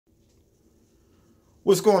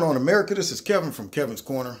What's going on, America? This is Kevin from Kevin's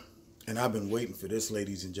Corner, and I've been waiting for this,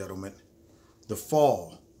 ladies and gentlemen. The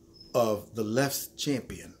fall of the left's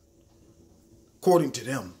champion. According to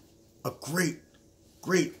them, a great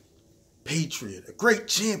patriot, a great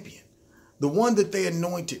champion. The one that they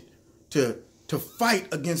anointed to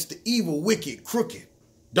fight against the evil, wicked, crooked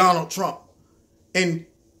Donald Trump. And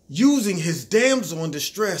using his damsel in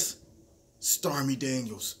distress, Stormy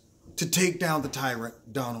Daniels, to take down the tyrant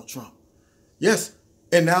Donald Trump. Yes,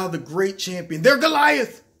 and now the great champion, their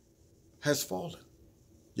Goliath, has fallen.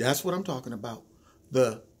 Yeah, that's what I'm talking about.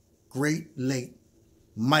 The great late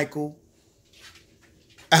Michael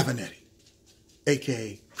Avanetti,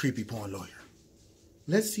 a.k.a. Creepy Porn Lawyer.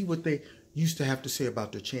 Let's see what they used to have to say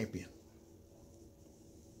about their champion.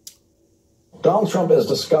 Donald Trump has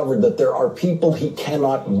discovered that there are people he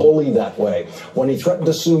cannot bully that way. When he threatened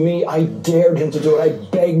to sue me, I dared him to do it. I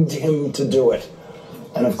begged him to do it.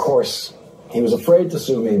 And of course, he was afraid to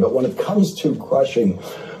sue me. But when it comes to crushing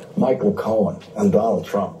Michael Cohen and Donald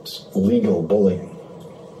Trump's legal bullying,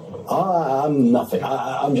 I'm nothing.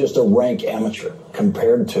 I'm just a rank amateur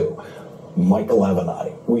compared to Michael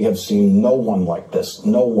Avanetti. We have seen no one like this.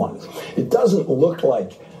 No one. It doesn't look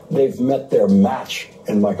like they've met their match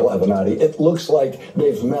in Michael Avanetti. It looks like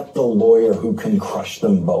they've met the lawyer who can crush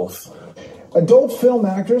them both. Adult film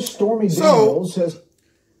actress Stormy Daniels has...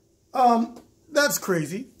 That's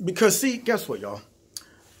crazy because, see, guess what, y'all?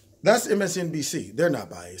 That's MSNBC. They're not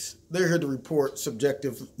biased. They're here to report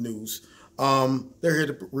subjective news. They're here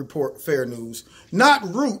to report fair news,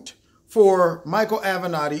 not root for Michael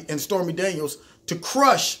Avanetti and Stormy Daniels to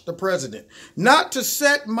crush the president, not to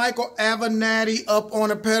set Michael Avanetti up on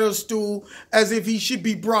a pedestal as if he should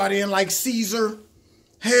be brought in like Caesar.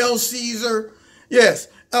 Hail Caesar. Yes,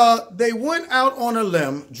 they went out on a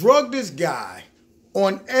limb, drugged this guy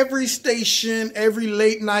on every station, every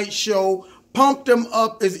late night show, pumped him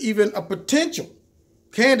up as even a potential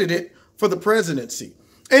candidate for the presidency.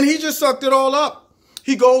 And he just sucked it all up.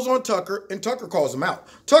 He goes on Tucker, and Tucker calls him out.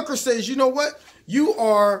 Tucker says, you know what? You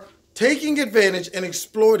are taking advantage and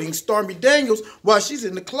exploiting Stormy Daniels while she's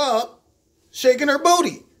in the club shaking her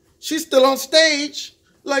booty. She's still on stage,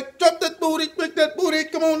 like, drop that booty, make that booty,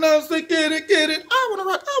 come on now, say, get it, I want to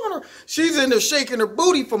rock, I want to. She's in there shaking her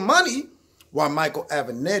booty for money while Michael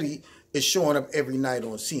Avanetti is showing up every night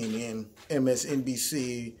on CNN,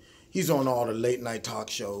 MSNBC. He's on all the late night talk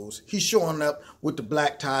shows. He's showing up with the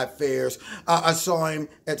black tie fairs. I saw him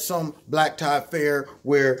at some black tie fair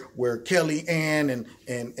where Kellyanne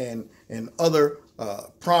and other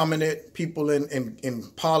prominent people in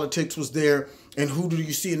politics was there. And who do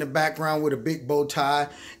you see in the background with a big bow tie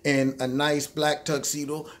and a nice black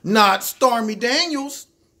tuxedo? Not Stormy Daniels.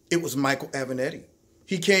 It was Michael Avanetti.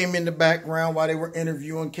 He came in the background while they were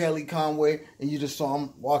interviewing Kelly Conway, and you just saw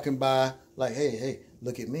him walking by like, hey,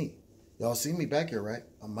 look at me. Y'all see me back here, right?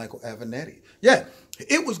 I'm Michael Avanetti. Yeah,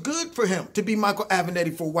 it was good for him to be Michael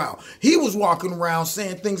Avanetti for a while. He was walking around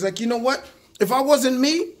saying things like, you know what? If I wasn't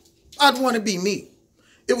me, I'd want to be me.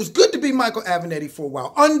 It was good to be Michael Avanetti for a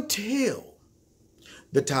while until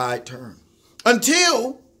the tide turned.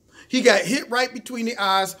 Until he got hit right between the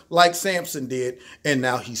eyes like Samson did, and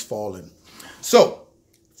now he's fallen. So,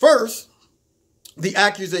 first, the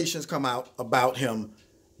accusations come out about him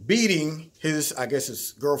beating his, I guess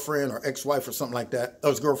his girlfriend or ex-wife or something like that.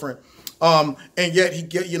 His girlfriend. And yet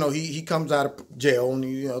he comes out of jail and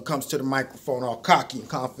he comes to the microphone all cocky and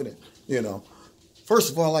confident,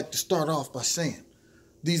 First of all, I'd like to start off by saying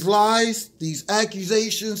these lies, these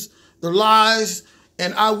accusations, they're lies,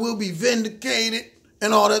 and I will be vindicated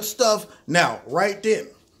and all that stuff. Now, right then,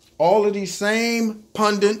 all of these same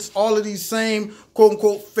pundits, all of these same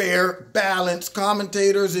quote-unquote fair, balanced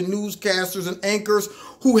commentators and newscasters and anchors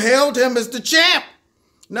who hailed him as the champ.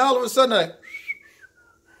 Now all of a sudden,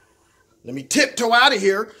 let me tiptoe out of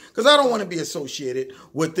here because I don't want to be associated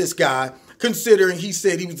with this guy, considering he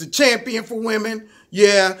said he was a champion for women.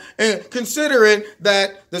 Yeah, and considering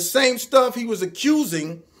that the same stuff he was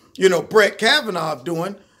accusing, Brett Kavanaugh of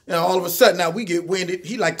doing, and all of a sudden now we get winded.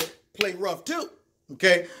 He like to play rough too.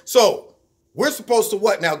 Okay, so we're supposed to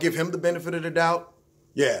what now? Give him the benefit of the doubt?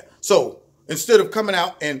 Yeah. So instead of coming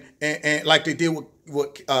out and like they did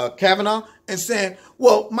with Kavanaugh and saying,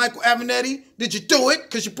 well, Michael Avanetti, did you do it?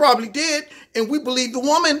 Because you probably did. And we believe the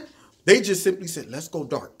woman. They just simply said, let's go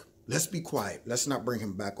dark. Let's be quiet. Let's not bring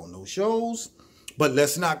him back on those shows. But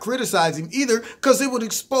let's not criticize him either because it would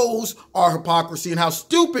expose our hypocrisy and how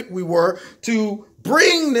stupid we were to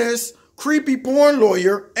bring this creepy porn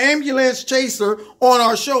lawyer, ambulance chaser on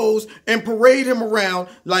our shows and parade him around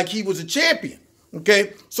like he was a champion.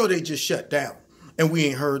 Okay, so they just shut down. And we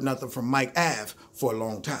ain't heard nothing from Mike Ave for a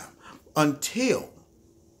long time. Until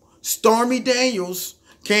Stormy Daniels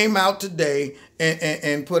came out today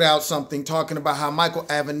and put out something talking about how Michael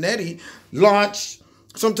Avanetti launched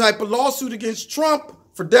some type of lawsuit against Trump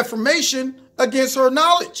for defamation against her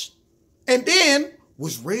knowledge. And then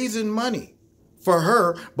was raising money for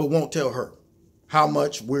her, but won't tell her how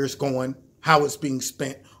much, where it's going, how it's being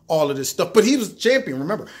spent, all of this stuff. But he was a champion,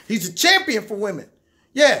 remember. He's a champion for women.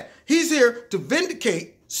 Yeah, he's here to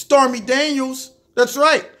vindicate Stormy Daniels. That's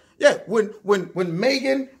right. Yeah, when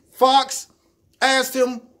Megan Fox asked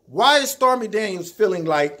him, why is Stormy Daniels feeling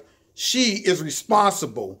like she is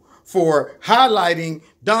responsible for highlighting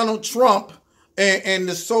Donald Trump and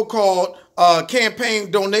the so-called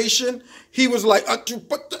campaign donation, he was like,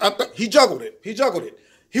 he juggled it. He juggled it.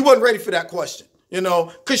 He wasn't ready for that question, you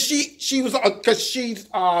know, because she's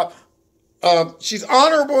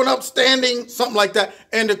honorable and upstanding, something like that.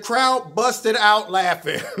 And the crowd busted out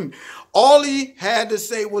laughing. All he had to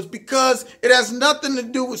say was, because it has nothing to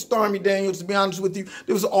do with Stormy Daniels, to be honest with you.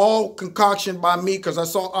 It was all concoction by me because I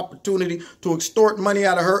saw opportunity to extort money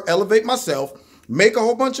out of her, elevate myself, make a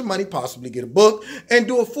whole bunch of money, possibly get a book, and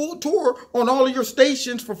do a full tour on all of your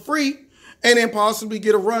stations for free, and then possibly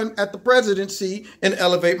get a run at the presidency and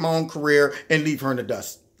elevate my own career and leave her in the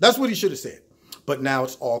dust. That's what he should have said. But now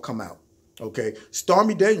it's all come out. Okay,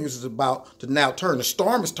 Stormy Daniels is about to now turn. The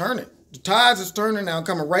storm is turning. The tides is turning now,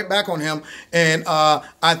 coming right back on him. And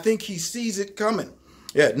I think he sees it coming.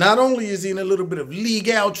 Yeah, not only is he in a little bit of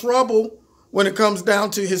legal trouble when it comes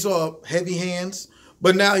down to his heavy hands,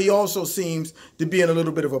 but now he also seems to be in a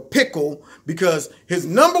little bit of a pickle because his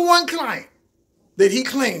 #1 client that he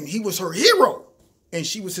claimed he was her hero and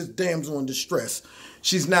she was his damsel in distress,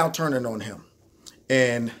 she's now turning on him.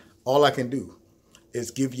 And all I can do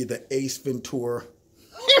is give you the Ace Ventura.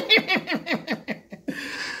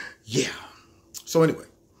 Yeah. So anyway,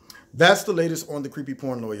 that's the latest on the creepy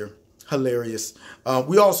porn lawyer. Hilarious.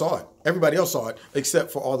 We all saw it. Everybody else saw it,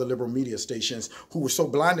 except for all the liberal media stations who were so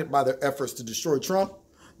blinded by their efforts to destroy Trump,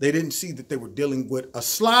 they didn't see that they were dealing with a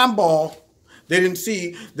slime ball. They didn't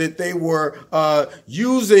see that they were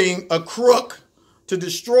using a crook to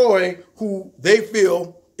destroy who they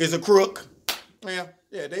feel is a crook. Yeah,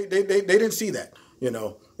 they didn't see that. You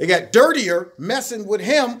know, they got dirtier messing with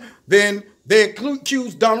him than they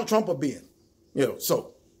accused Donald Trump of being. You know,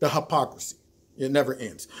 so the hypocrisy, it never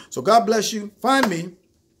ends. So God bless you. Find me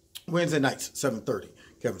Wednesday nights, 7:30,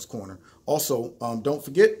 Kevin's Corner. Also, don't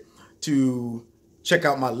forget to check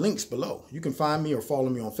out my links below. You can find me or follow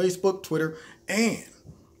me on Facebook, Twitter, and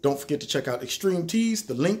don't forget to check out Extreme Tees.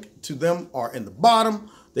 The link to them are in the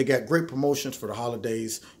bottom. They got great promotions for the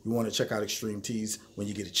holidays. You want to check out Extreme Tees when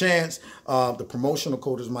you get a chance. The promotional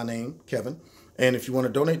code is my name, Kevin. And if you want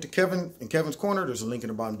to donate to Kevin in Kevin's Corner, there's a link in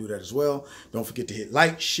the bottom. Do that as well. Don't forget to hit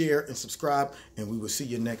like, share, and subscribe. And we will see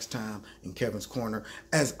you next time in Kevin's Corner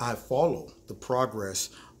as I follow the progress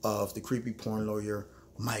of the creepy porn lawyer,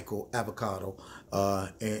 Michael Avocado,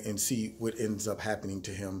 and see what ends up happening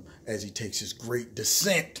to him as he takes his great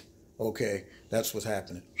descent. Okay, that's what's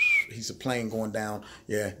happening. He's a plane going down.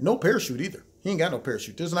 Yeah, no parachute either. He ain't got no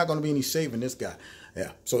parachute. There's not going to be any saving this guy.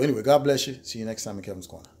 Yeah. So anyway, God bless you. See you next time in Kevin's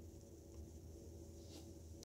Corner.